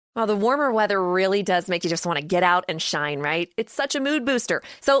Well, the warmer weather really does make you just want to get out and shine, right? It's such a mood booster.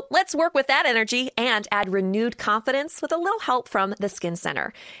 So let's work with that energy and add renewed confidence with a little help from the Skin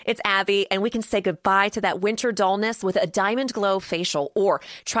Center. It's Abby, and we can say goodbye to that winter dullness with a Diamond Glow facial, or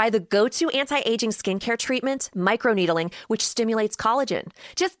try the go-to anti-aging skincare treatment, microneedling, which stimulates collagen.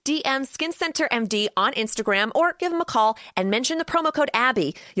 Just DM Skin Center MD on Instagram or give them a call and mention the promo code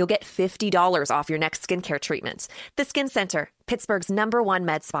Abby. You'll get $50 off your next skincare treatment. The Skin Center, Pittsburgh's #1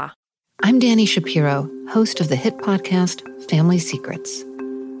 med spa. I'm Dani Shapiro, host of the hit podcast Family Secrets.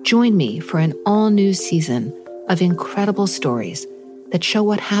 Join me for an all-new season of incredible stories that show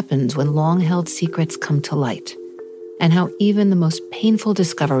what happens when long-held secrets come to light, and how even the most painful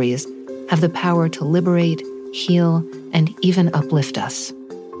discoveries have the power to liberate, heal, and even uplift us.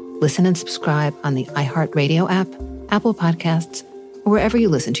 Listen and subscribe on the iHeartRadio app, Apple Podcasts, or wherever you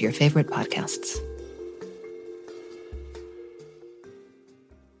listen to your favorite podcasts.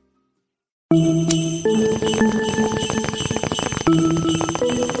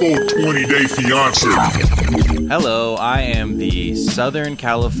 20-Day Fiance. Hello, I am the Southern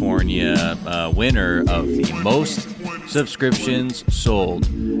California winner of the most subscriptions sold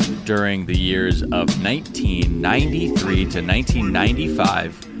during the years of 1993 to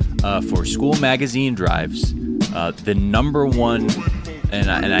 1995 for school magazine drives. The number one, and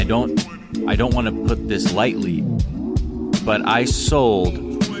I don't want to put this lightly, but I sold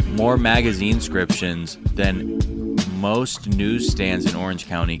more magazine subscriptions than most newsstands in Orange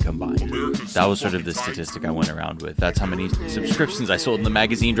County combined. That was sort of the statistic I went around with. That's how many subscriptions I sold in the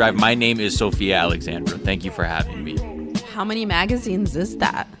magazine drive. My name is Sophia Alexandra. Thank you for having me. How many magazines is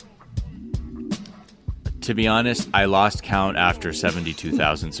that? To be honest, I lost count after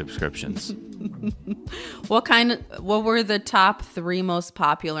 72,000 subscriptions. What were the top 3 most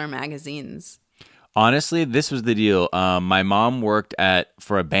popular magazines? Honestly, this was the deal. My mom worked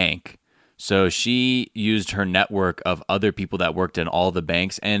for a bank, so she used her network of other people that worked in all the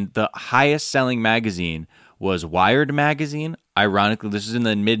banks, and the highest selling magazine was Wired magazine. Ironically, this is in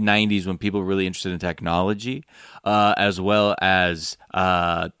the mid-90s when people were really interested in technology, as well as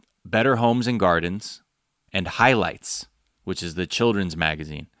Better Homes and Gardens and Highlights, which is the children's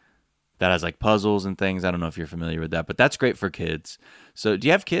magazine that has like puzzles and things. I don't know if you're familiar with that, but that's great for kids. So do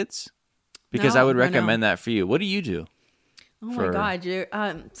you have kids? Because I would recommend that for you. What do you do? Oh my God, you're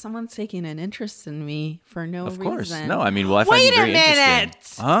someone's taking an interest in me for no reason. Of course. No, I mean, well, I find you very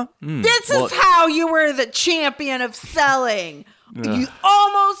interesting. Huh? This is how you were the champion of selling. You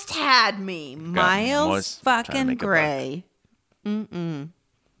almost had me. Miles fucking Gray. I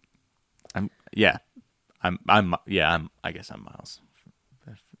guess I'm Miles.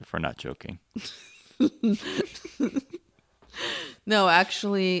 If we're not joking. No,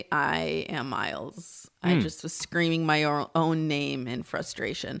 actually, I am Miles. I just was screaming my own name in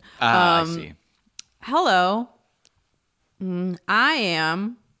frustration. I see. Hello. I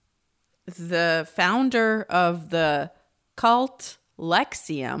am the founder of the cult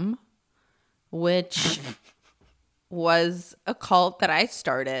Lexium, which was a cult that I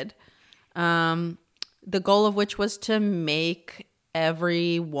started. The goal of which was to make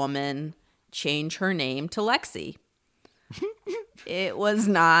every woman change her name to Lexi. It was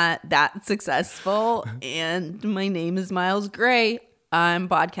not that successful, and my name is Miles Gray. I'm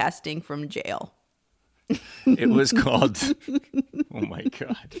podcasting from jail. It was called, oh my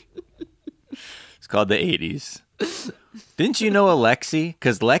God. It's called the 80s. Didn't you know Alexi?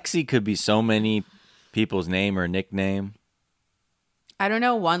 Because Lexi could be so many people's name or nickname. I don't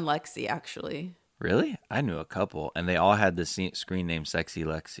know one Lexi, actually. Really? I knew a couple, and they all had the screen name Sexy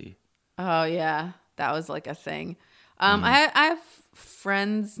Lexi. Oh, yeah. That was like a thing. I have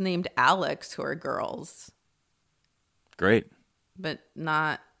friends named Alex who are girls. Great. But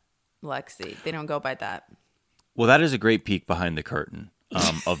not Lexi. They don't go by that. Well, that is a great peek behind the curtain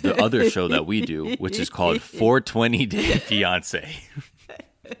of the other show that we do, which is called 420 Day Fiance.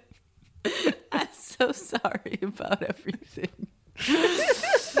 I'm so sorry about everything.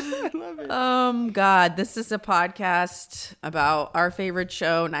 Love it. God, this is a podcast about our favorite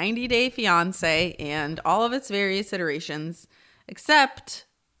show, 90 Day Fiance, and all of its various iterations, except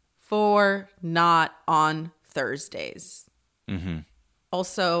for not on Thursdays. Mm-hmm.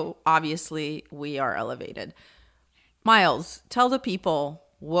 Also, obviously, we are elevated. Miles, tell the people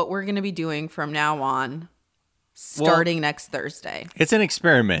what we're going to be doing from now on, starting next Thursday. It's an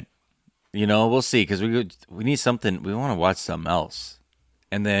experiment. You know, we'll see, because we need something. We want to watch something else.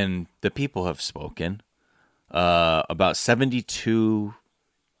 And then the people have spoken. About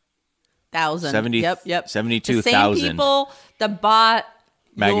 72,000. Yep. 72,000. The same people, the bot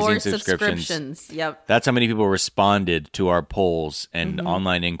magazine Your subscriptions. Yep. That's how many people responded to our polls and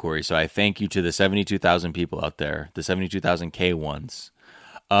online inquiries. So I thank you to the 72,000 people out there, the 72,000 K ones,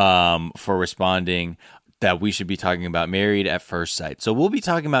 for responding that we should be talking about Married at First Sight. So we'll be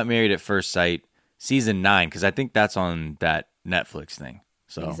talking about Married at First Sight season 9, because I think that's on that Netflix thing.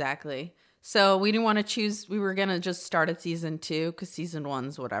 So Exactly. So we didn't want to choose. We were going to just start at season 2 because season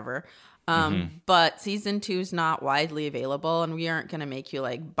 1's whatever. But season 2 is not widely available, and we aren't going to make you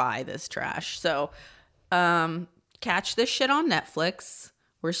like buy this trash. So catch this shit on Netflix.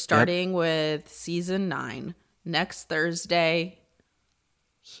 We're starting with season 9 next Thursday.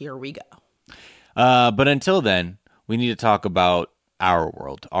 Here we go. But until then, we need to talk about our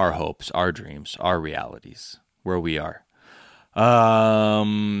world, our hopes, our dreams, our realities, where we are.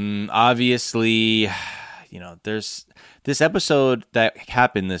 Obviously, there's this episode that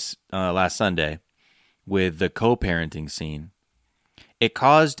happened this last Sunday with the co-parenting scene. It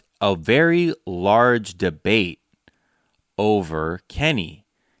caused a very large debate over Kenny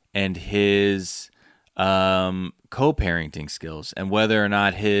and his co-parenting skills and whether or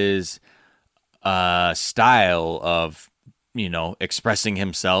not his style of, expressing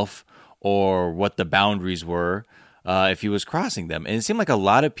himself or what the boundaries were, if he was crossing them. And it seemed like a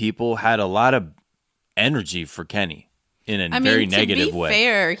lot of people had a lot of energy for Kenny in a very negative way. To be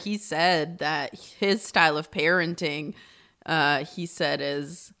fair, he said that his style of parenting, he said,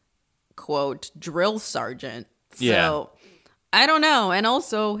 is, quote, drill sergeant. So, I don't know. And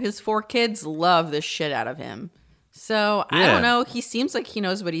also, his 4 kids love the shit out of him. So, I don't know. He seems like he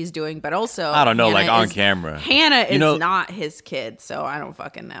knows what he's doing, but also... I don't know, like on camera. Hannah is not his kid, so I don't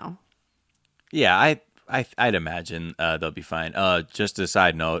fucking know. Yeah, I'd imagine they'll be fine. Just a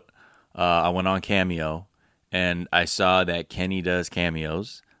side note, I went on Cameo, and I saw that Kenny does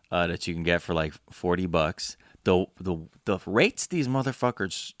cameos that you can get for like $40. The rates these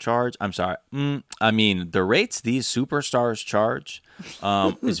motherfuckers charge, the rates these superstars charge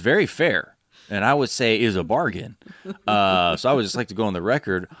is very fair, and I would say is a bargain. So I would just like to go on the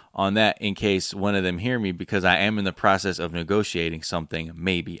record on that in case one of them hear me, because I am in the process of negotiating something.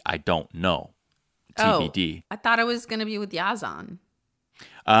 Maybe, I don't know. TBD. I thought it was going to be with Yazan.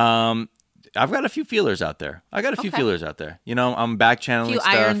 I've got a few feelers out there. I'm back channeling stuff. A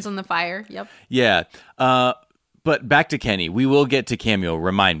few irons on the fire. Yep. Yeah. But back to Kenny. We will get to Cameo.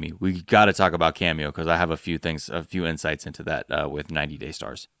 Remind me. We got to talk about Cameo because I have a few insights into that with 90 Day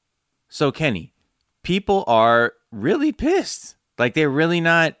Stars. So Kenny, people are really pissed. Like, they're really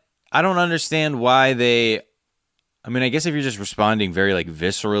not. I don't understand why they. I mean, I guess if you're just responding very like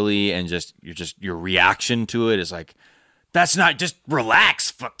viscerally and your reaction to it is like, that's not, just relax,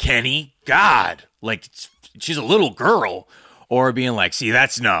 fuck Kenny. God, like, she's a little girl. Or being like, see,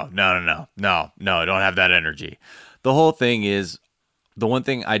 that's no, don't have that energy. The whole thing is, the one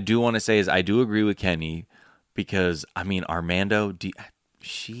thing I do want to say is I do agree with Kenny, because, Armando,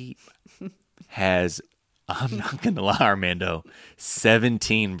 she has, I'm not going to lie, Armando,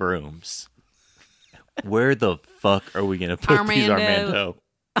 17 brooms. Where the fuck are we going to put these, Armando?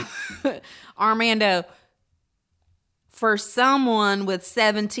 Armando, for someone with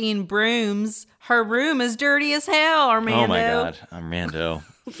 17 brooms, her room is dirty as hell, Armando. Oh my God, Armando.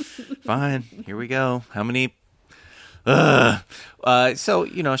 Fine, here we go. How many? So,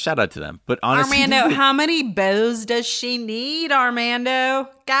 shout out to them. But honestly, Armando, how many bows does she need, Armando?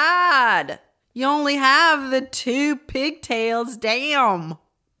 God, you only have the 2 pigtails. Damn.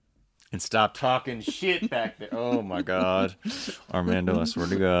 And stop talking shit back there. Oh my God. Armando, I swear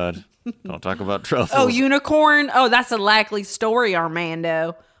to God. Don't talk about truffles. Oh, unicorn? Oh, that's a likely story,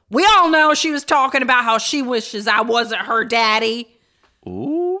 Armando. We all know she was talking about how she wishes I wasn't her daddy.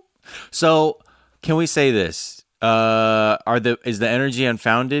 Ooh. So, can we say this? Is the energy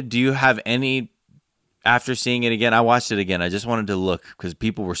unfounded? Do you have any, after seeing it again? I watched it again. I just wanted to look because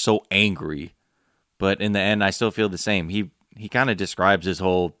people were so angry. But in the end, I still feel the same. He kind of describes his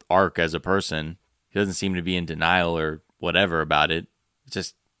whole arc as a person. He doesn't seem to be in denial or whatever about it. It's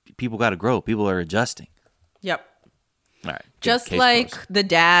just, people got to grow. People are adjusting. Yep. All right. Just like the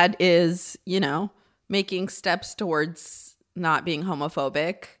dad is, making steps towards not being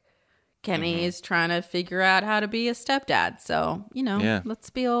homophobic. Kenny is trying to figure out how to be a stepdad. So,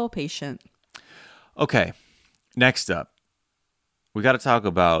 let's be a little patient. Okay. Next up, we got to talk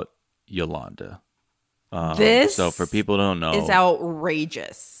about Yolanda. So for people who don't know, is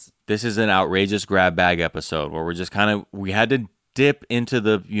outrageous. This is an outrageous grab bag episode where we're just we had to dip into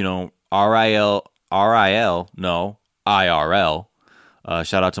the, IRL.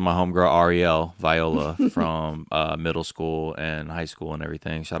 Shout out to my homegirl, Ariel Viola from middle school and high school and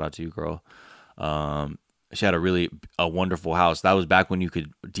everything. Shout out to you, girl. She had a wonderful house. That was back when you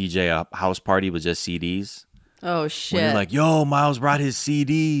could DJ a house party with just CDs. Oh shit! When you're like, yo, Miles brought his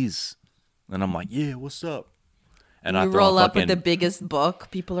CDs, and I'm like, yeah, what's up? And you I roll up with the biggest book.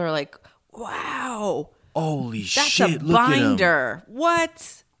 People are like, wow, holy that's shit! a Look at him. binder.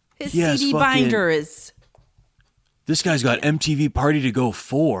 What? His He has CD fucking- binder is. This guy's got MTV Party to Go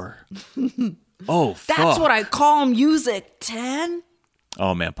 4. Oh, fuck. That's what I call music. 10.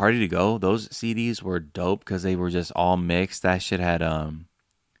 Oh man, Party to Go. Those CDs were dope because they were just all mixed. That shit had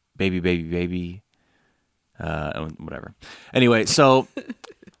Baby Baby Baby, whatever. Anyway, so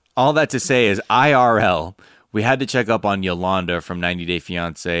all that to say is IRL. We had to check up on Yolanda from 90 Day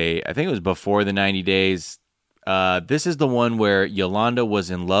Fiancé. I think it was before the 90 days. This is the one where Yolanda was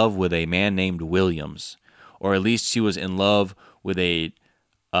in love with a man named Williams, or at least she was in love with a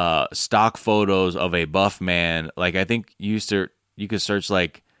stock photos of a buff man. Like I think you could search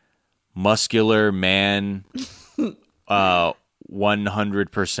like muscular man,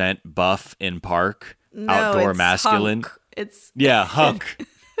 100% buff in park, outdoor it's masculine. Hunk. It's hunk.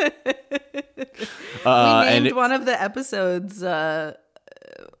 we named one of the episodes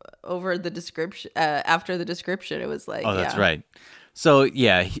over the description after the description. It was like, oh, that's right. So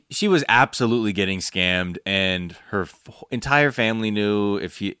yeah, she was absolutely getting scammed, and her entire family knew.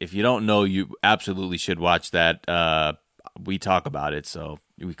 If you don't know, you absolutely should watch that. We talk about it, so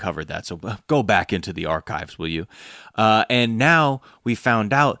we covered that. So go back into the archives, will you? And now we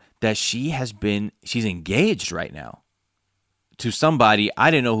found out that she's engaged right now to somebody. I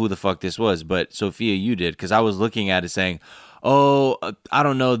didn't know who the fuck this was, but Sophia, you did, because I was looking at it saying, oh, I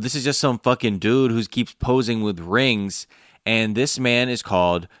don't know, this is just some fucking dude who keeps posing with rings, and this man is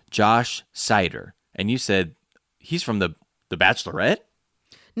called Josh Sider. And you said he's from the Bachelorette?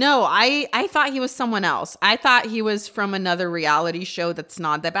 No, I thought he was someone else. I thought he was from another reality show that's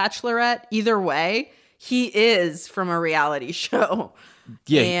not The Bachelorette. Either way, he is from a reality show.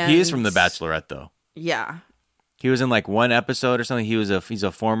 Yeah, he is from The Bachelorette, though. Yeah. He was in like one episode or something. He's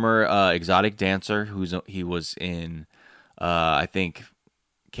a former exotic dancer he was in, I think,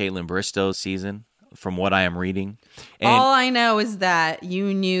 Caitlin Bristow's season, from what I am reading. And all I know is that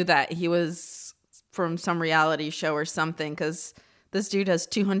you knew that he was from some reality show or something, because this dude has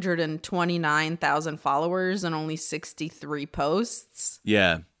 229,000 followers and only 63 posts.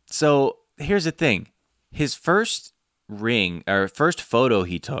 yeah. So here's the thing. His first photo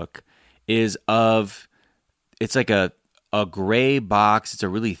he took is of, it's like a gray box. It's a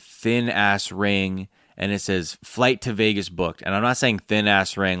really thin ass ring, and it says "Flight to Vegas booked." And I'm not saying thin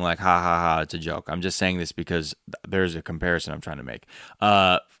ass ring like ha ha ha. It's a joke. I'm just saying this because there's a comparison I'm trying to make.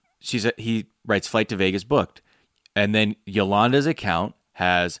 He writes "Flight to Vegas booked," and then Yolanda's account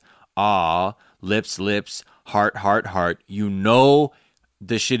has lips, heart, heart, heart. You know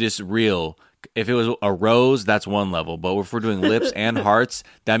the shit is real. If it was a rose, that's one level. But if we're doing lips and hearts,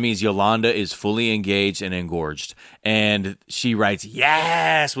 that means Yolanda is fully engaged and engorged. And she writes,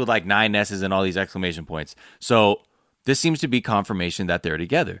 yes, with like 9 S's and all these exclamation points. So this seems to be confirmation that they're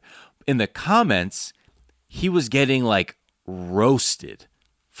together. In the comments, he was getting like roasted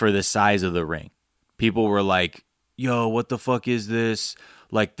for the size of the ring. People were like, yo, what the fuck is this?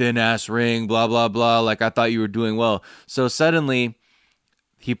 Like thin ass ring, blah, blah, blah. Like I thought you were doing well. So suddenly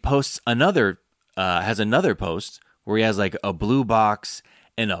he posts has another post where he has like a blue box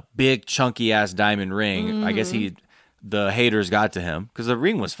and a big chunky ass diamond ring. Mm-hmm. I guess the haters got to him because the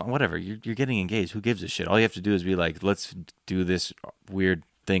ring was fun. Whatever, you're getting engaged. Who gives a shit? All you have to do is be like, let's do this weird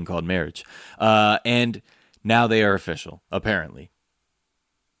thing called marriage. And now they are official, apparently.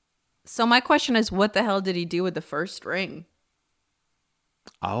 So my question is, what the hell did he do with the first ring?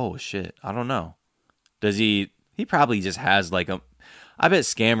 Oh shit, I don't know. Does he probably just has like I bet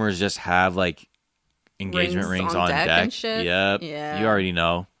scammers just have like engagement rings on deck. And shit? Yep. Yeah. You already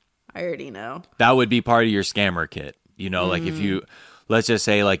know. I already know. That would be part of your scammer kit. You know, like if you, let's just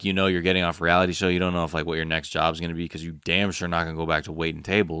say like, you know, you're getting off a reality show. You don't know if like what your next job is going to be because you damn sure not going to go back to waiting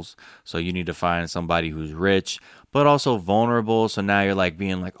tables. So you need to find somebody who's rich, but also vulnerable. So now you're like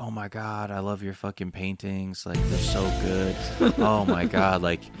being like, oh my God, I love your fucking paintings. Like they're so good. Oh my God.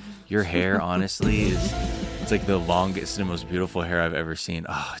 Like your hair honestly it's like the longest and most beautiful hair I've ever seen.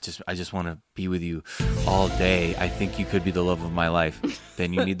 Oh, I just want to be with you all day. I think you could be the love of my life.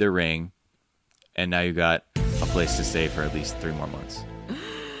 Then you need the ring. And now you got a place to stay for at least 3 more months.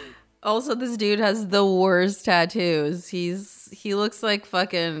 Also, this dude has the worst tattoos. He looks like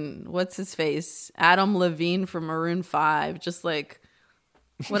fucking, what's his face? Adam Levine from Maroon 5. Just like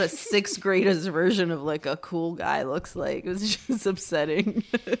what a 6th graders version of like a cool guy looks like. It was just upsetting.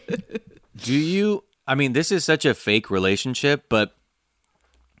 I mean, this is such a fake relationship, but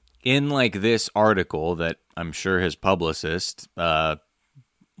in like this article that I'm sure his publicist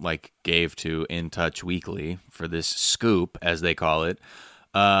like gave to In Touch Weekly for this scoop, as they call it.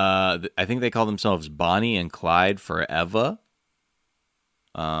 I think they call themselves Bonnie and Clyde Forever.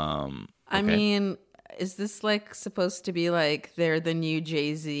 Okay. I mean, is this like supposed to be like they're the new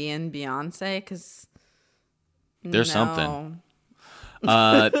Jay-Z and Beyonce? Because there's something.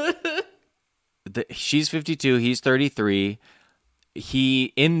 She's 52. He's 33.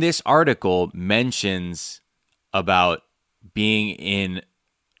 He, in this article, mentions about being in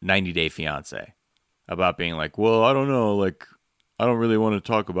 90 Day Fiancé, about being like, well, I don't know, like, I don't really want to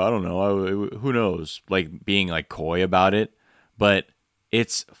talk about, I don't know, who knows, like being like coy about it, but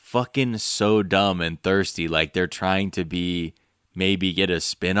it's fucking so dumb and thirsty, like they're trying to be, maybe get a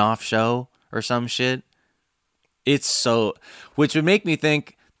spin-off show or some shit. It's so, which would make me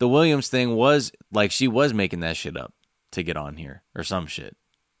think the Williams thing was, like, she was making that shit up to get on here or some shit.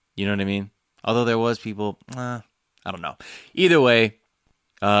 You know what I mean? Although there was people, I don't know. Either way,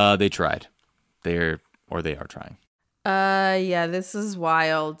 they tried. They are trying. Yeah, this is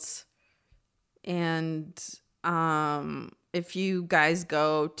wild. And if you guys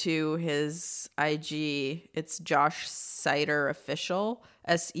go to his IG, it's Josh Seiter Official,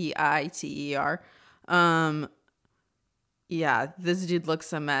 Seiter. Yeah, this dude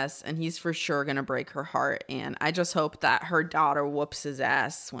looks a mess, and he's for sure gonna break her heart. And I just hope that her daughter whoops his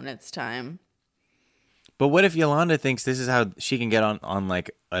ass when it's time. But what if Yolanda thinks this is how she can get on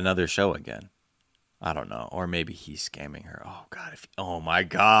like another show again? I don't know. Or maybe he's scamming her. Oh God! Oh my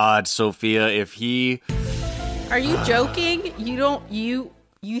God, Sophia! If he, are you joking? You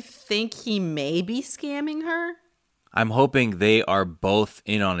think he may be scamming her? I'm hoping they are both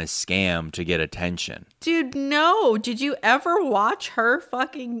in on a scam to get attention. Dude, no. Did you ever watch her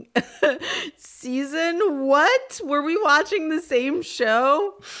fucking season? What? Were we watching the same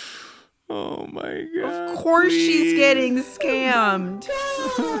show? Oh my God. Of course she's getting scammed.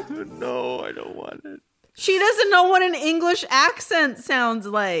 No, I don't want it. She doesn't know what an English accent sounds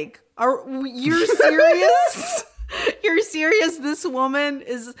like. You're serious? You're serious? This woman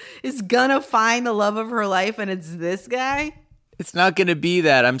is gonna find the love of her life, and it's this guy? It's not gonna be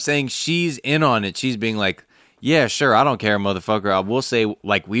that. I'm saying she's in on it. She's being like, yeah, sure, I don't care, motherfucker. We'll say,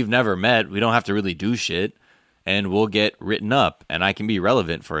 like, we've never met. We don't have to really do shit. And we'll get written up. And I can be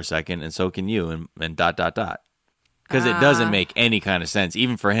relevant for a second, and so can you, and ... Because it doesn't make any kind of sense,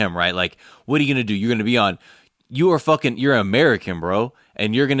 even for him, right? Like, what are you gonna do? You're gonna be on... You're American, bro.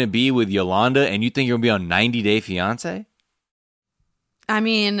 And you're going to be with Yolanda and you think you're going to be on 90 Day Fiancé? I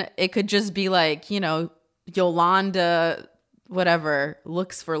mean, it could just be like, Yolanda, whatever,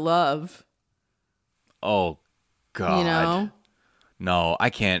 looks for love. Oh, God. No, I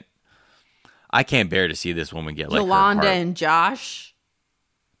can't bear to see this woman get like Yolanda and Josh.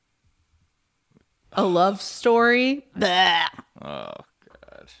 A love story. Blah. Oh,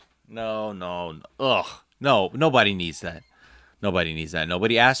 God. No. Ugh. No, nobody needs that. Nobody needs that.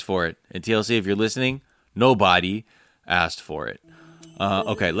 Nobody asked for it. And TLC, if you're listening, nobody asked for it.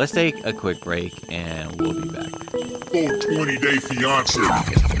 Okay, let's take a quick break, and we'll be back. 20 Day Fiancé.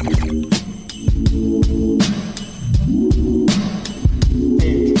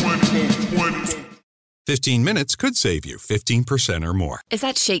 15 minutes could save you 15% or more. Is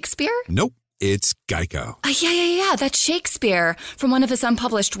that Shakespeare? Nope, it's Geico. Yeah, that's Shakespeare from one of his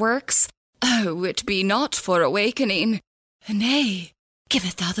unpublished works. Oh, it be not for awakening. Nay,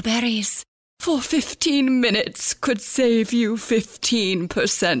 giveth thou the berries. For 15 minutes could save you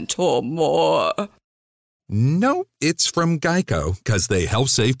 15% or more. No, it's from Geico, because they help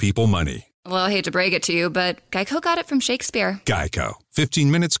save people money. Well, I hate to break it to you, but Geico got it from Shakespeare. Geico. 15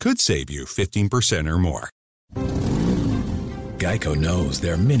 minutes could save you 15% or more. Geico knows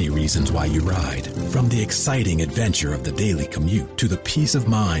there are many reasons why you ride. From the exciting adventure of the daily commute to the peace of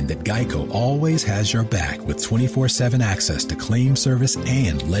mind that Geico always has your back with 24/7 access to claim service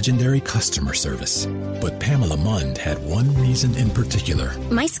and legendary customer service. But Pamela Mund had one reason in particular.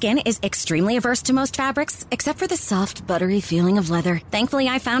 My skin is extremely averse to most fabrics, except for the soft, buttery feeling of leather. Thankfully,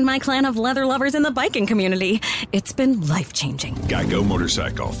 I found my clan of leather lovers in the biking community. It's been life-changing. Geico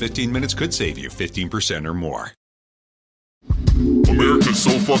Motorcycle. 15 minutes could save you 15% or more. America's so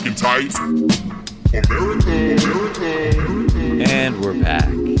fucking tight. America. And we're back.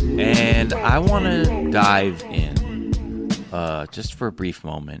 And I want to dive in, just for a brief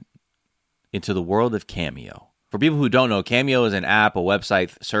moment, into the world of Cameo. For people who don't know, Cameo is an app, a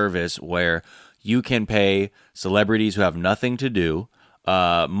website service where you can pay celebrities who have nothing to do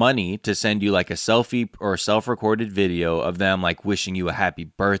money to send you like a selfie or self-recorded video of them like wishing you a happy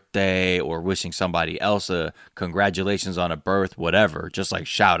birthday or wishing somebody else a congratulations on a birth, whatever, just like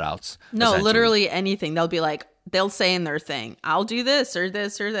shout outs. No, literally anything. They'll be like, they'll say in their thing, I'll do this or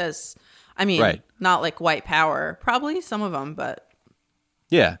this or this. I mean, right. Not like white power, probably some of them, but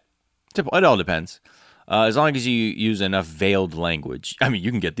yeah, it all depends. As long as you use enough veiled language. I mean,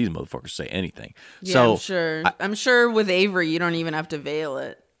 you can get these motherfuckers to say anything. Yeah, so, I'm sure. I'm sure with Avery, you don't even have to veil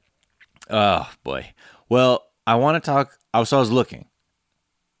it. Oh, boy. Well, I want to talk. I was looking,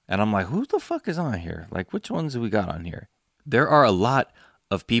 and I'm like, who the fuck is on here? Like, which ones do we got on here? There are a lot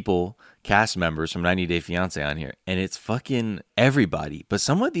of people, cast members from 90 Day Fiancé on here, and it's fucking everybody. But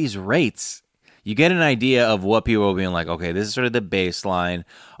some of these rates, you get an idea of what people are being like, okay, this is sort of the baseline.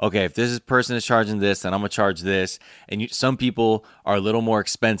 Okay, if this person is charging this, then I'm going to charge this. And some people are a little more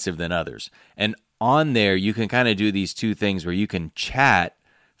expensive than others. And on there, you can kind of do these two things where you can chat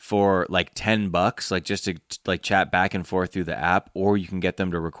for like $10, like just to like chat back and forth through the app, or you can get them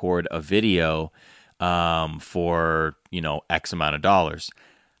to record a video for, X amount of dollars.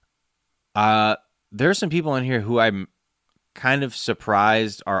 There are some people on here who I'm kind of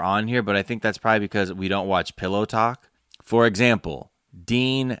surprised are on here, but I think that's probably because we don't watch Pillow Talk. For example,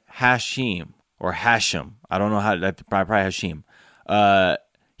 Dean Hashim or Hashim. I don't know how that probably Hashim.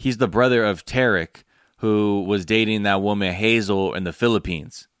 He's the brother of Tarek, who was dating that woman Hazel in the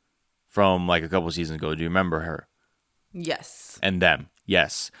Philippines from like a couple seasons ago. Do you remember her? Yes. And them.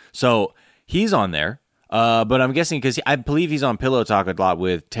 Yes. So he's on there. But I'm guessing because I believe he's on Pillow Talk a lot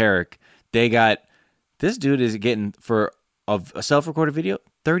with Tarek. They got this dude is getting for a self-recorded video,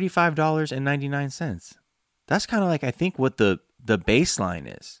 $35.99. That's kind of like I think what the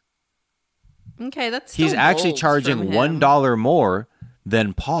baseline is. Okay, that's still he's actually bold charging from him. $1 more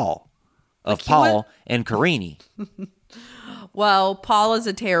than Paul and Karini. Well, Paul is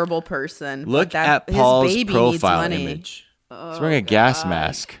a terrible person. Look at Paul's profile image. He's wearing a gas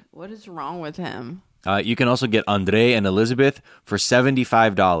mask. What is wrong with him? You can also get Andre and Elizabeth for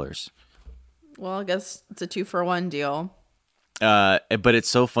 $75. Well, I guess it's a 2-for-1 deal. But it's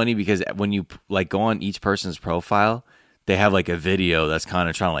so funny because when you like go on each person's profile, they have like a video that's kind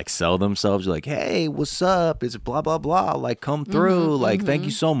of trying to like sell themselves. You're like, hey, what's up? It's blah, blah, blah. Like, come through. Thank you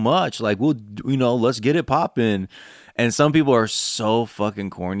so much. Like, let's get it popping. And some people are so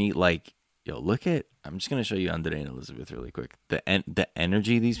fucking corny. Like, yo, I'm just going to show you Andre and Elizabeth really quick. The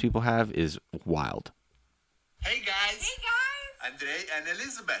energy these people have is wild. Hey, guys. Hey, guys. Andre and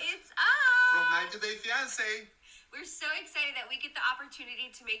Elizabeth. It's us. From 90 Day Fiancé. We're so excited that we get the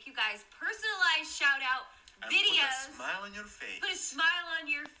opportunity to make you guys personalized shout-out videos. Put a smile on your face. Put a smile on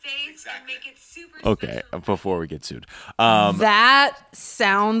your face Exactly. and make it super Okay, special. before we get sued. That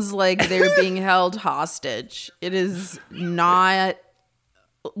sounds like they're being held hostage. It is not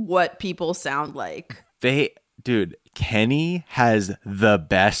what people sound like. Dude, Kenny has the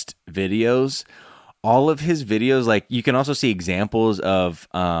best videos. All of his videos, like you can also see examples of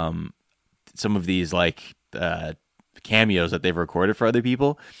some of these like cameos that they've recorded for other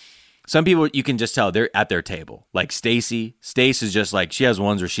people. Some people you can just tell they're at their table. Like Stace is just like, she has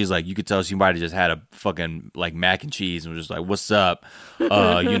ones where she's like, you could tell she might have just had a fucking like mac and cheese and was just like, what's up?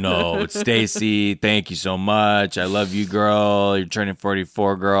 It's Stacy. Thank you so much. I love you, girl. You're turning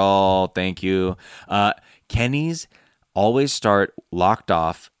 44, girl. Thank you. Kenny's always start locked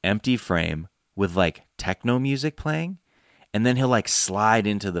off, empty frame with like techno music playing, and then he'll like slide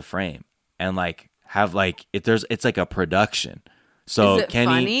into the frame and like have like it's like a production. So is it Kenny,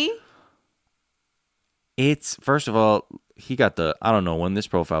 funny? It's first of all, he got I don't know when this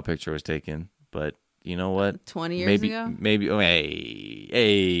profile picture was taken, but you know what? 20 years ago? Maybe. Oh,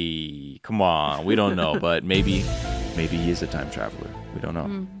 hey, come on. We don't know, but maybe he is a time traveler. We don't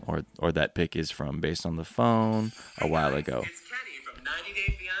know, or that pic is from based on the phone a while ago. It's Kenny from 90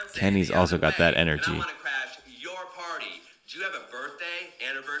 Day Fiancé. Kenny's also got that energy. And I want to crash your party. Do you have a birthday,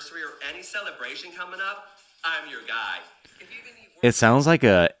 anniversary, or any celebration coming up? I'm your guy. If you even need It sounds like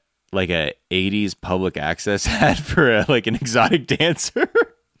a 80s public access ad for like an exotic dancer.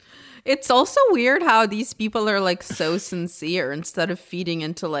 It's also weird how these people are like so sincere instead of feeding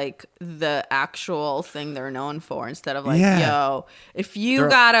into like the actual thing they're known for, instead of like, yo, if you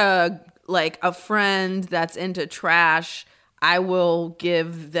got a friend that's into trash, I will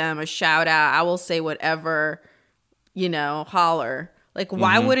give them a shout out. I will say whatever, holler. Like,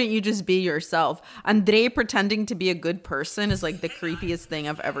 why wouldn't you just be yourself? Andre pretending to be a good person is like the creepiest thing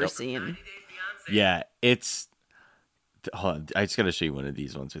I've ever seen. Yeah, hold on, I just gotta show you one of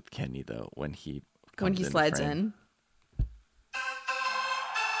these ones with Kenny though when he slides in.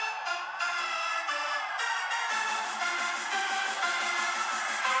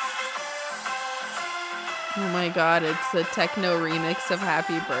 Oh my God, it's the techno remix of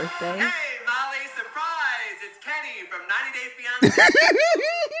Happy Birthday. Hey, Molly, surprise! It's Kenny from 90 Day Fiancé.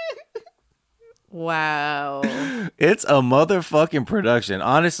 Wow. It's a motherfucking production.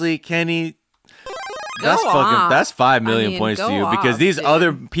 Honestly, Kenny, that's on. that's 5 million points to go you because off, these dude.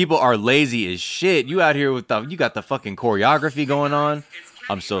 other people are lazy as shit. You out here with you got the fucking choreography going on.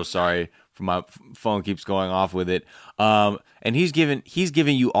 I'm so sorry for my phone keeps going off with it. And he's giving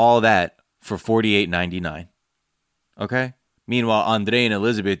you all that for $48.99. Okay? Meanwhile, Andre and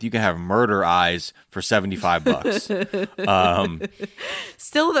Elizabeth, you can have murder eyes for $75.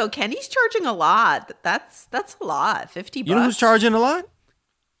 Still though, Kenny's charging a lot. That's a lot. $50. You know who's charging a lot?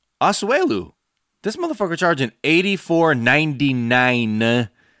 Asuelu. This motherfucker charging $84.99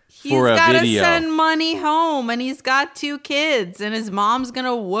 for a video. He's got to send money home, and he's got 2 kids, and his mom's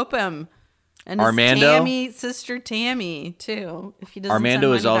gonna whoop him. And his sister Tammy too. If he doesn't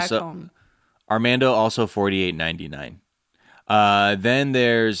Armando send money is also back home. Armando also $48.99. Then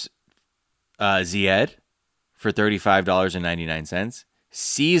there's Zied for $35.99.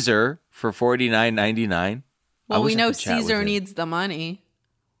 Caesar for $49.99. Well, we know Caesar needs the money.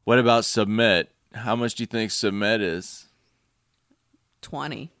 What about Submit? How much do you think Submit is?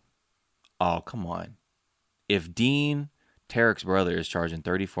 20. Oh, come on. If Dean, Tarek's brother, is charging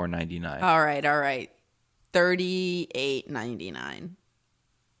 $34.99. All right. $38.99.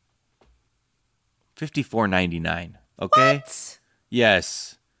 $54.99. Okay? What?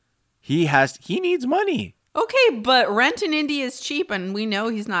 Yes. He needs money. Okay, but rent in India is cheap, and we know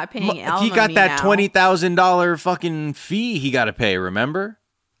he's not paying alimony. He got that now. $20,000 fucking fee he got to pay, remember?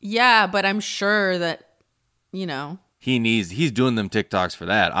 Yeah, but I'm sure that, he's doing them TikToks for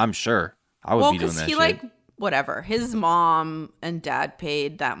that. I'm sure. I would be doing that shit. Whatever. His mom and dad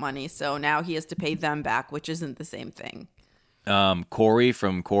paid that money, so now he has to pay them back, which isn't the same thing. Corey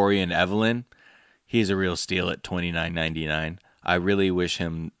from Corey and Evelyn, he's a real steal at $29.99. I really wish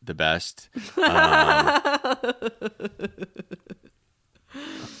him the best.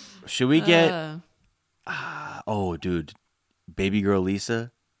 Should we get... oh, dude. Baby girl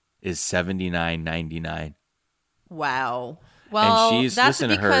Lisa is $79.99. Wow. Well, and that's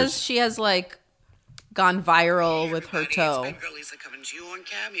because she has, gone viral with her toe. Baby girl Lisa coming to you on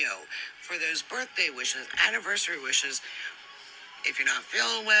Cameo for those birthday wishes, anniversary wishes. If you're not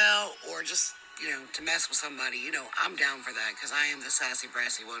feeling well or just... to mess with somebody, I'm down for that because I am the sassy,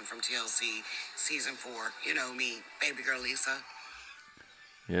 brassy one from TLC season 4. You know me, baby girl Lisa.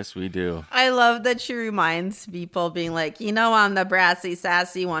 Yes, we do. I love that she reminds people being like, I'm the brassy,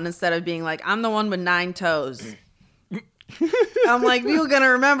 sassy one instead of being like, I'm the one with 9 toes. I'm like, you're going to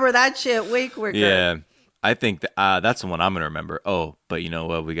remember that shit way quicker. Yeah. I think that's the one I'm going to remember. Oh, but you know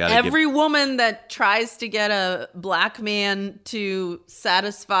what? We got to Every woman that tries to get a black man to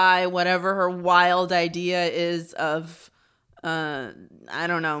satisfy whatever her wild idea is of,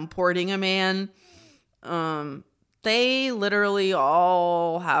 importing a man, they literally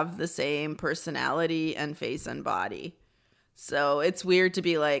all have the same personality and face and body. So it's weird to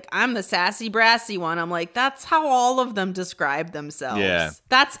be like, I'm the sassy, brassy one. I'm like, that's how all of them describe themselves. Yeah.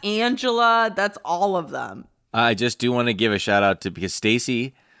 That's Angela. That's all of them. I just do want to give a shout out to, because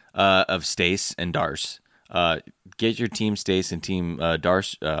Stacy of Stace and Darce, get your Team Stace and Team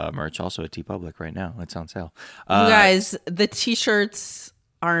Darce merch also at TeePublic right now. It's on sale. You guys, the t-shirts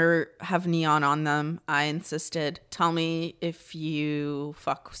have neon on them. I insisted. Tell me if you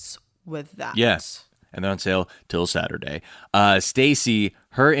fucks with that. Yes. And they're on sale till Saturday. Stacy,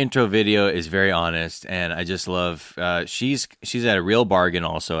 her intro video is very honest, and I just love. She's at a real bargain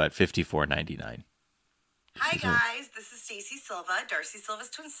also at $54.99. Hi guys, this is Stacy Silva, Darcy Silva's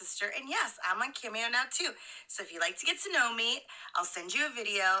twin sister, and yes, I'm on Cameo now too. So if you'd like to get to know me, I'll send you a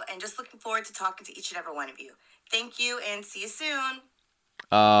video, and just looking forward to talking to each and every one of you. Thank you, and see you soon.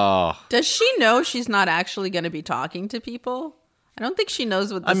 Oh. Does she know she's not actually going to be talking to people? I don't think she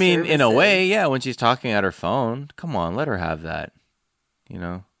knows what the in a service way, is. yeah, when she's talking at her phone. Come on, let her have that.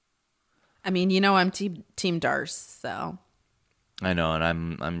 I'm Team Darce, so. I know,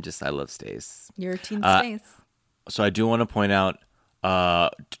 and I love Stace. You're Team Stace. So I do want to point out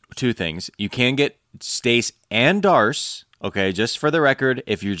 2 things. You can get Stace and Darce, okay, just for the record.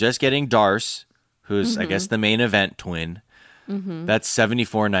 If you're just getting Darce, who's, I guess, the main event twin, that's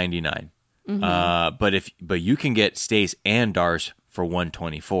 $74.99. But you can get Stace and Darce for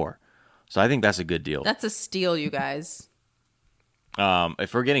 $124. So I think that's a good deal. That's a steal, you guys.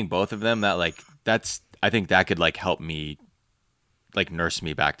 If we're getting both of them, I think that could help me, nurse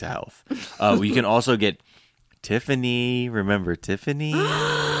me back to health. You can also get Tiffany. Remember Tiffany?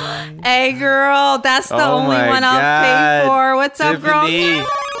 Hey, girl, that's the only one I'll pay for. What's Tiffany. up,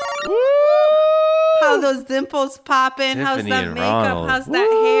 girl? how those dimples popping? How's Tiffany that and makeup? Ronald. How's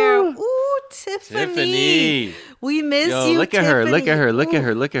that hair? Ooh, Tiffany. We miss you, look at her. Look at her. Look Ooh. at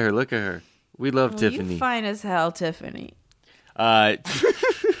her. Look at her. Look at her. We love Tiffany. You fine as hell, Tiffany.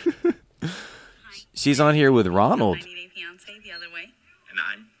 She's on here with Ronald.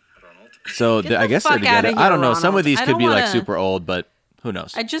 So I guess they're fuck outta together. here, I don't know. Some Ronald. of these I could don't be like wanna- super old, but who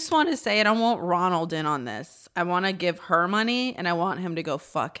knows? I just want to say I don't want Ronald in on this. I want to give her money and I want him to go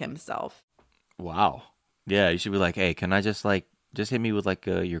fuck himself. Wow. Yeah, you should be like, hey, can I just hit me with like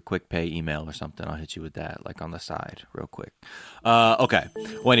your quick pay email or something? I'll hit you with that like on the side real quick. Okay.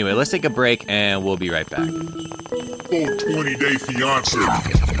 Well, anyway, let's take a break and we'll be right back. Full 20-day fiance.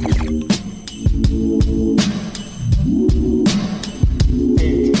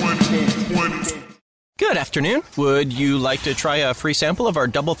 Good afternoon. Would you like to try a free sample of our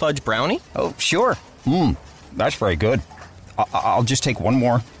double fudge brownie? Oh, sure. That's very good. I'll just take one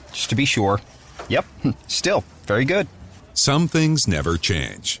more, just to be sure. Yep, still very good. Some things never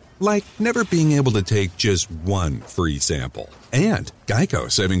change, like never being able to take just one free sample. And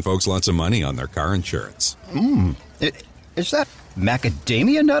Geico saving folks lots of money on their car insurance. Is that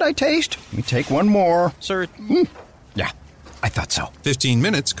macadamia nut I taste? Let me take one more. Sir? Yeah, I thought so. 15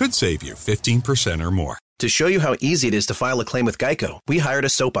 minutes could save you 15% or more. To show you how easy it is to file a claim with Geico, we hired a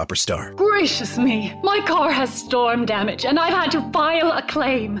soap opera star. Gracious me, my car has storm damage and I've had to file a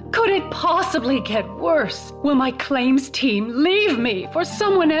claim. Could it possibly get worse? Will my claims team leave me for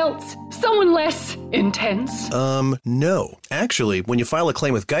someone else? Someone less intense? No. Actually, when you file a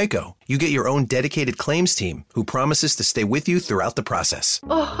claim with Geico, you get your own dedicated claims team who promises to stay with you throughout the process.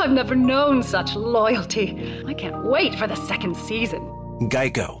 Oh, I've never known such loyalty. I can't wait for the second season.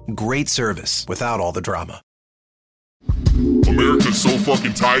 Geico. Great service without all the drama. America's so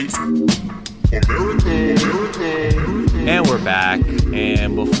fucking tight. America. And we're back.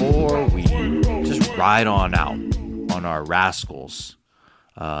 And before we just ride on out on our rascals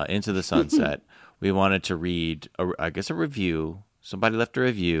into the sunset, we wanted to read, a review. Somebody left a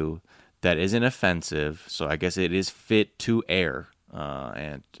review that isn't offensive, so I guess it is fit to air.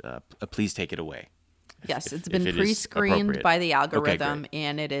 And please take it away. Yes, it's been pre-screened by the algorithm,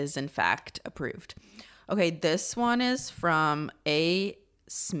 and it is, in fact, approved. Okay, this one is from A.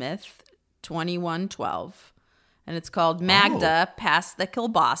 Smith, 2112, and it's called Magda, Pass the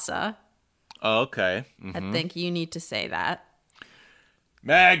Kielbasa. Oh, okay. I think you need to say that.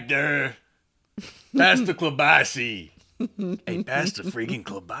 Magda, pass the kielbasi. Hey, pass the freaking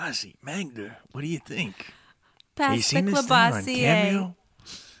kielbasi. Magda, what do you think? Pass the kielbasi, eh?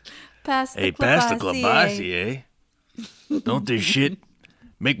 Pass the kielbasi, eh? Don't this shit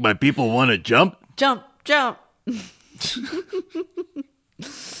make my people want to jump? Jump.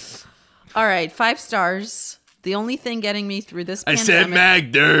 All right, 5 stars. The only thing getting me through this pandemic... I said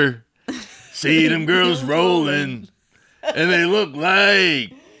Magda. See them girls rolling, and they look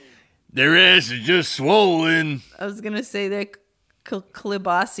like their ass is just swollen. I was going to say their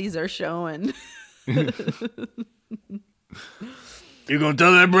kielbasis are showing. You gonna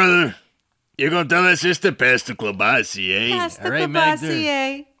tell that brother? You gonna tell that sister? Pass the kielbasi, eh? Pass the All right, kielbasi,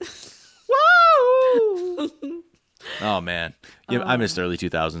 eh? Woo! Oh man, yeah, I missed early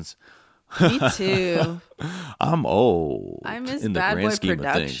 2000s. Me too. I'm old. I miss in the Bad grand Boy scheme of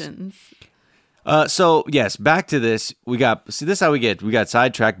Productions. So yes, back to this. This is how we got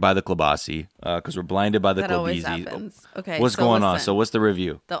sidetracked by the kielbasi because we're blinded by the That always kielbasi. happens. Okay, what's so going on? listen. So what's the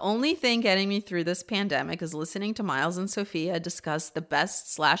review? The only thing getting me through this pandemic is listening to Miles and Sophia discuss the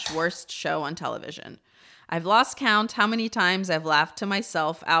best/worst show on television. I've lost count how many times I've laughed to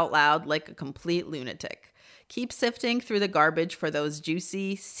myself out loud like a complete lunatic. Keep sifting through the garbage for those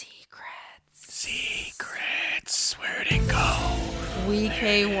juicy secrets. Where'd it go? We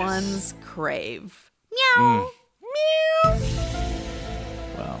K1s crave. Meow. Meow.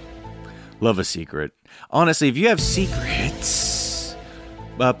 Wow. Love a secret. Honestly, if you have secrets,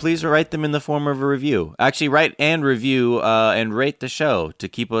 please write them in the form of a review. Actually, write and review and rate the show to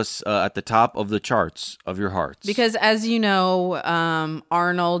keep us at the top of the charts of your hearts. Because as you know,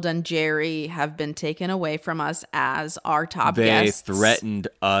 Arnold and Jerry have been taken away from us as our top guests. They threatened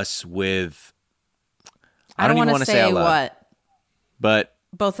us with... I don't want to say out loud, what. But...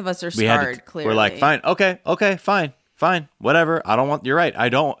 both of us are scarred, clearly. We're like, fine, okay, fine, whatever. You're right. You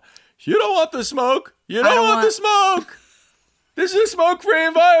don't want the smoke. You don't want the smoke. This is a smoke-free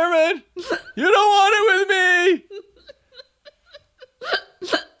environment. You don't want it with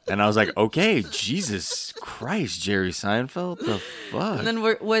me. And I was like, okay, Jesus Christ, Jerry Seinfeld, the fuck? And then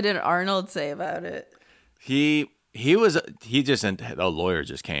what did Arnold say about it? A lawyer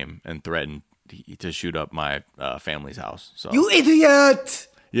just came and threatened to shoot up my family's house. So You idiot!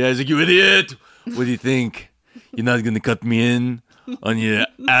 Yeah, he's like, you idiot. What do you think? You're not going to cut me in on your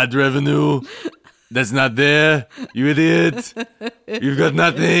ad revenue? That's not there, you idiot. You've got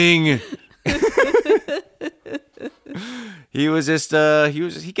nothing. He was just,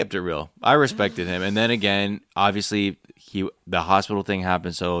 he kept it real. I respected him. And then again, obviously, the hospital thing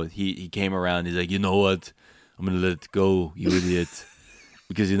happened, so he came around. He's like, you know what? I'm going to let it go, you idiot.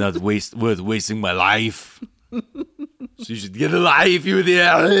 Because you're not worth wasting my life. So you should get a life, you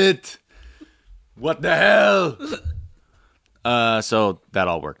idiot. What the hell? So that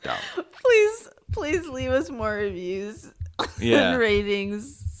all worked out. Please leave us more reviews and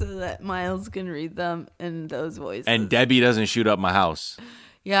ratings so that Miles can read them in those voices. And Debbie doesn't shoot up my house.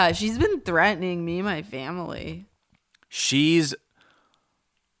 Yeah, she's been threatening me and my family. You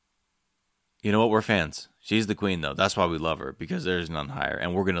know what? We're fans. She's the queen, though. That's why we love her, because there's none higher.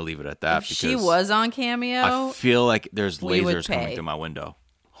 And we're going to leave it at that. If she was on Cameo, I feel like there's lasers coming through my window.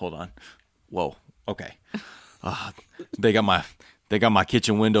 Hold on. Whoa. Okay. They got my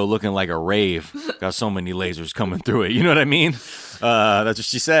kitchen window looking like a rave. Got so many lasers coming through it. You know what I mean? That's what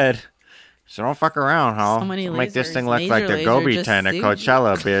she said. So don't fuck around, huh? So many Make this lasers. thing look Major like the laser Gobi just tent at suit.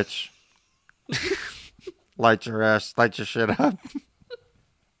 Coachella, bitch. Light your shit up.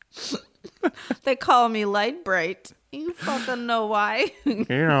 They call me Light Bright. You fucking know why. You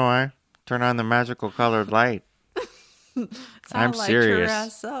know why? Turn on the magical colored light. I'm serious. Your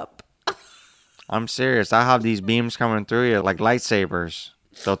ass up. I'm serious. I have these beams coming through you like lightsabers.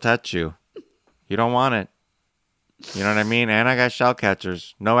 They'll touch you. You don't want it. You know what I mean? And I got shell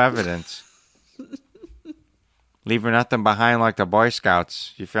catchers. No evidence. Leaving nothing behind like the Boy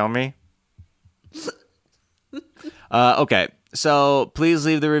Scouts. You feel me? Okay. So please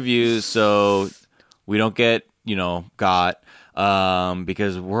leave the reviews so we don't get, got.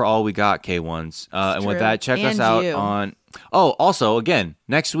 Because we're all we got, K1s. And with that, check us out on... Oh, also, again,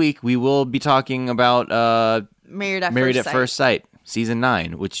 next week we will be talking about Married at First Sight, Season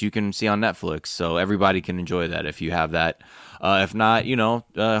 9, which you can see on Netflix. So everybody can enjoy that if you have that. If not,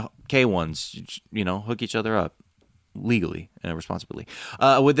 K1s, hook each other up legally and responsibly.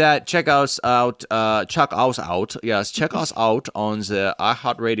 With that, check us out. Yes, check us out on the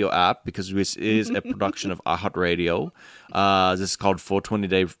iHeartRadio app, because this is a production of iHeartRadio. This is called 420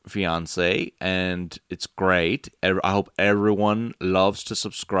 Day Fiancé, and it's great. I hope everyone loves to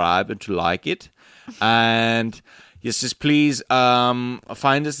subscribe and to like it. And yes, just please find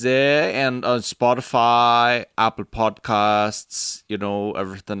us there and on Spotify, Apple Podcasts,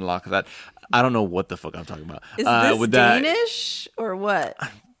 everything like that. I don't know what the fuck I'm talking about. Is this Danish or what?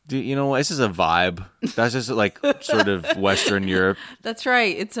 Dude, this is a vibe. That's just like sort of Western Europe. That's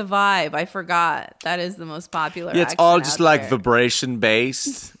right. It's a vibe. I forgot. That is the most popular. Yeah, it's all just like vibration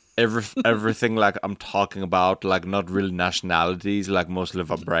based. Everything like I'm talking about, like not really nationalities, like mostly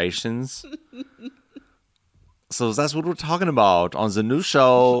vibrations. So that's what we're talking about on the new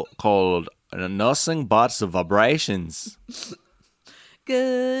show called Nothing But the Vibrations.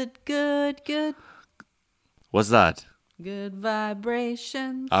 Good. What's that? Good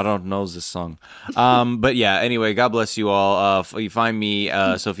vibrations. I don't know this song. But yeah, anyway, God bless you all. You find me,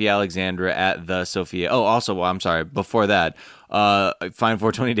 Sophia Alexandra, at the Sophia. Oh, also, I'm sorry, before that, find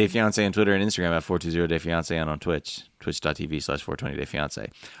 420 Day Fiancé on Twitter and Instagram at 420 Day Fiancé, and on Twitch, twitch.tv/420 Day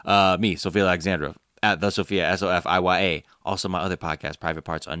Fiancé. Me, Sophia Alexandra, at the Sophia, SOFIYA. Also, my other podcast, Private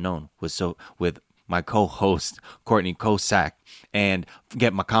Parts Unknown, with my co-host, Courtney Kosak, and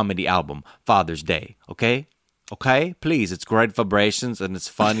get my comedy album, Father's Day, okay? Okay? Please, it's great vibrations, and it's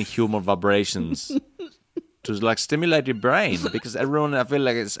funny humor vibrations to, like, stimulate your brain, because I feel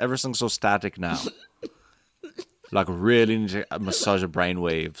like everything's so static now. Like, really need to massage your brain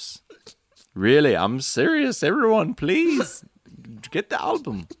waves. Really, I'm serious, everyone, please. Get the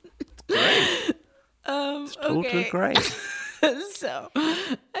album. It's great. It's totally great. So,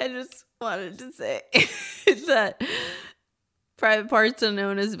 I just wanted to say that Private Parts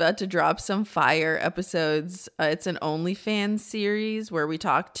Unknown is about to drop some fire episodes. It's an OnlyFans series where we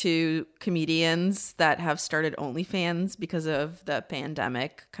talk to comedians that have started OnlyFans because of the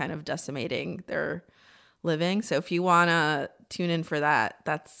pandemic kind of decimating their living. So if you want to tune in for that,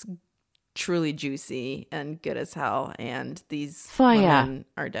 that's truly juicy and good as hell. And these women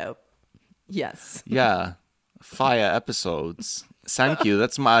are dope. Yes. Yeah. Fire episodes. Thank you.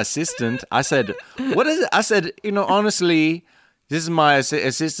 That's my assistant. I said, what is it? I said, honestly, this is my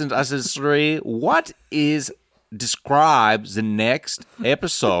assistant. I said, Sri, what describes the next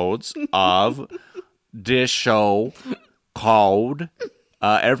episodes of this show called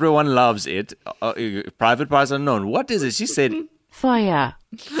Everyone Loves It, Private Parts Unknown. What is it? She said, Fire.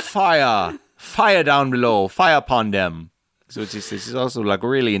 Fire. Fire down below. Fire upon them. So she's also like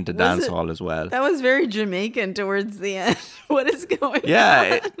really into dancehall as well. That was very Jamaican towards the end. What is going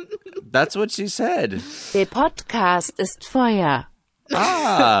Yeah, on? That's what she said. Der Podcast ist Feuer.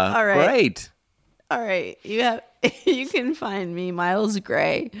 Ah, All right. great. All right. You can find me, Miles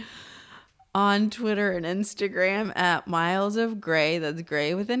Gray, on Twitter and Instagram at Miles of Gray. That's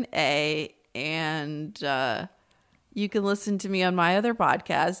Gray with an A. And you can listen to me on my other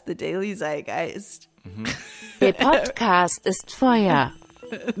podcast, The Daily Zeitgeist. Der Podcast ist Feuer.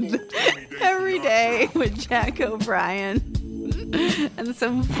 Every day with Jack O'Brien and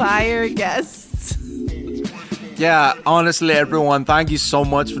some fire guests. Yeah, honestly, everyone, thank you so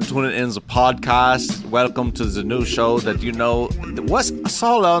much for tuning in the podcast. Welcome to the new show that you know.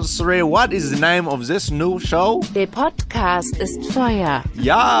 Sorry, what is the name of this new show? Der Podcast ist Feuer.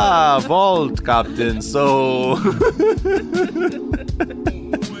 Ja, Vault, Captain. So...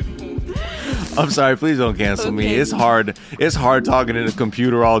 I'm sorry, please don't cancel me. It's hard. It's hard talking in a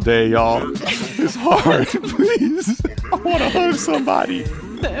computer all day, y'all. It's hard. Please. I want to hug somebody.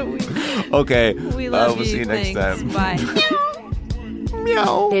 Okay. We love we'll you. see you next Thanks. time. Bye.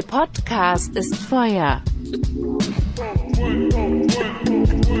 Meow. Der Podcast ist Feuer.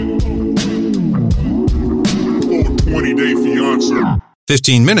 20-day fiance.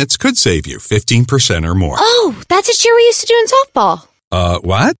 15 minutes could save you 15% or more. Oh, that's a cheer we used to do in softball.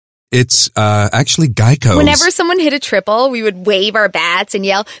 What? It's actually Geico's. Whenever someone hit a triple, we would wave our bats and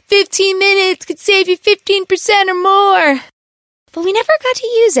yell, 15 minutes could save you 15% or more. But we never got to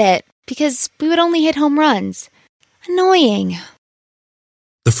use it because we would only hit home runs. Annoying.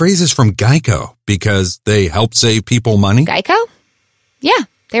 The phrase is from Geico because they help save people money. Geico? Yeah,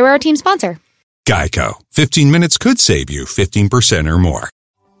 they were our team sponsor. Geico. 15 minutes could save you 15% or more.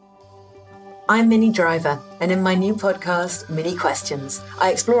 I'm Minnie Driver, and in my new podcast, Minnie Questions,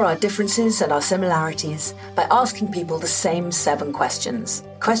 I explore our differences and our similarities by asking people the same 7 questions.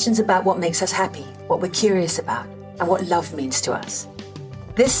 Questions about what makes us happy, what we're curious about, and what love means to us.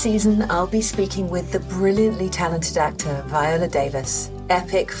 This season, I'll be speaking with the brilliantly talented actor Viola Davis,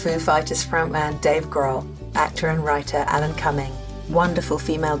 epic Foo Fighters frontman Dave Grohl, actor and writer Alan Cumming, wonderful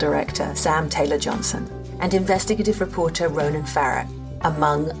female director Sam Taylor-Johnson, and investigative reporter Ronan Farrow,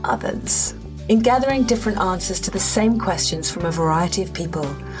 among others. In gathering different answers to the same questions from a variety of people,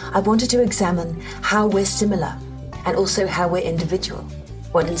 I wanted to examine how we're similar and also how we're individual,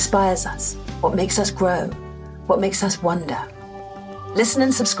 what inspires us, what makes us grow, what makes us wonder. Listen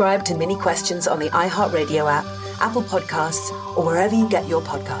and subscribe to Minnie Questions on the iHeartRadio app, Apple Podcasts, or wherever you get your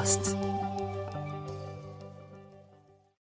podcasts.